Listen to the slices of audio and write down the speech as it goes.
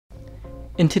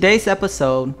In today's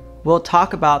episode, we'll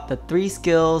talk about the 3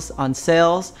 skills on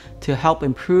sales to help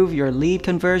improve your lead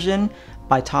conversion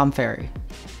by Tom Ferry.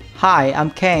 Hi, I'm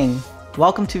Khang.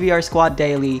 Welcome to VR Squad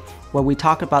Daily, where we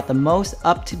talk about the most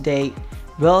up-to-date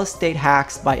real estate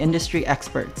hacks by industry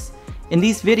experts. In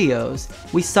these videos,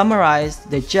 we summarize,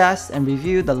 digest, and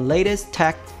review the latest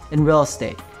tech in real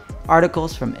estate.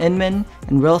 Articles from Inman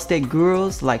and real estate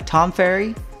gurus like Tom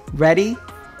Ferry. Ready?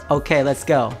 Okay, let's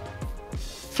go.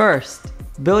 First,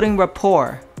 building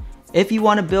rapport. If you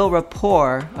want to build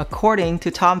rapport, according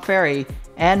to Tom Ferry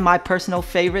and my personal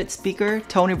favorite speaker,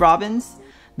 Tony Robbins,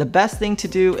 the best thing to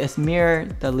do is mirror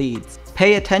the leads.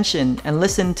 Pay attention and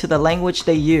listen to the language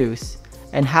they use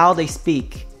and how they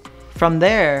speak. From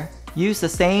there, use the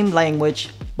same language,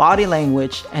 body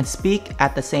language, and speak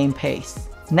at the same pace.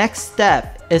 Next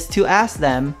step is to ask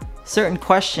them certain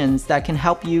questions that can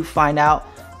help you find out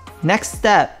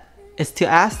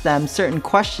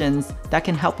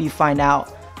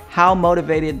how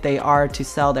motivated they are to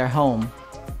sell their home.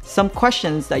 Some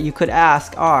questions that you could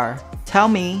ask are, tell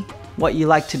me what you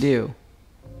like to do.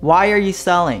 Why are you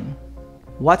selling?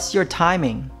 What's your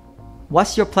timing?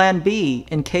 What's your plan B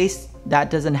in case that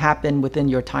doesn't happen within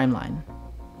your timeline?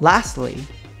 Lastly,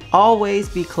 always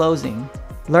be closing.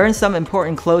 Learn some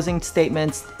important closing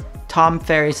statements. Tom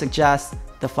Ferry suggests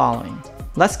the following.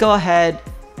 Let's go ahead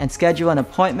and schedule an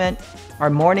appointment. Are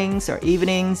mornings or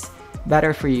evenings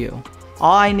better for you?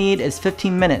 All I need is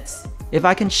 15 minutes. If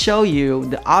I can show you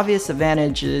the obvious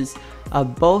advantages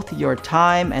of both your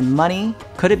time and money,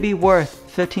 could it be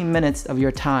worth 15 minutes of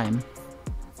your time?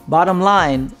 Bottom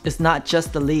line is not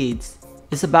just the leads.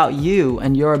 It's about you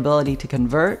and your ability to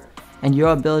convert and your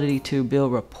ability to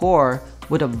build rapport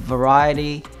with a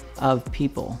variety of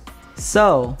people.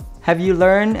 So, have you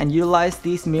learned and utilized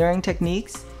these mirroring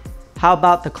techniques? How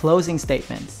about the closing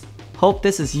statements? Hope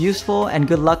this is useful and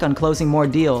good luck on closing more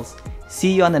deals.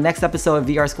 See you on the next episode of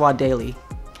VR Squad Daily.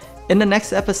 In the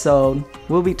next episode,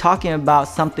 we'll be talking about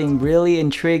something really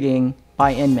intriguing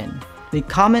by Inman. The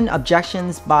common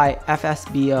objections by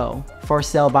FSBO, for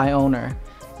sale by owner,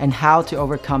 and how to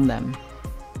overcome them.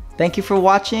 Thank you for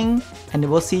watching, and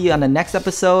we'll see you on the next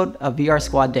episode of VR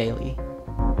Squad Daily.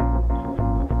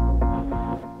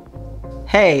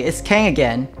 Hey, it's Khang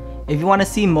again. If you want to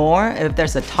see more, if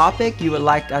there's a topic you would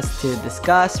like us to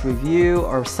discuss, review,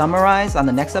 or summarize on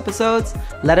the next episodes,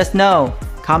 let us know.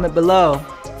 Comment below.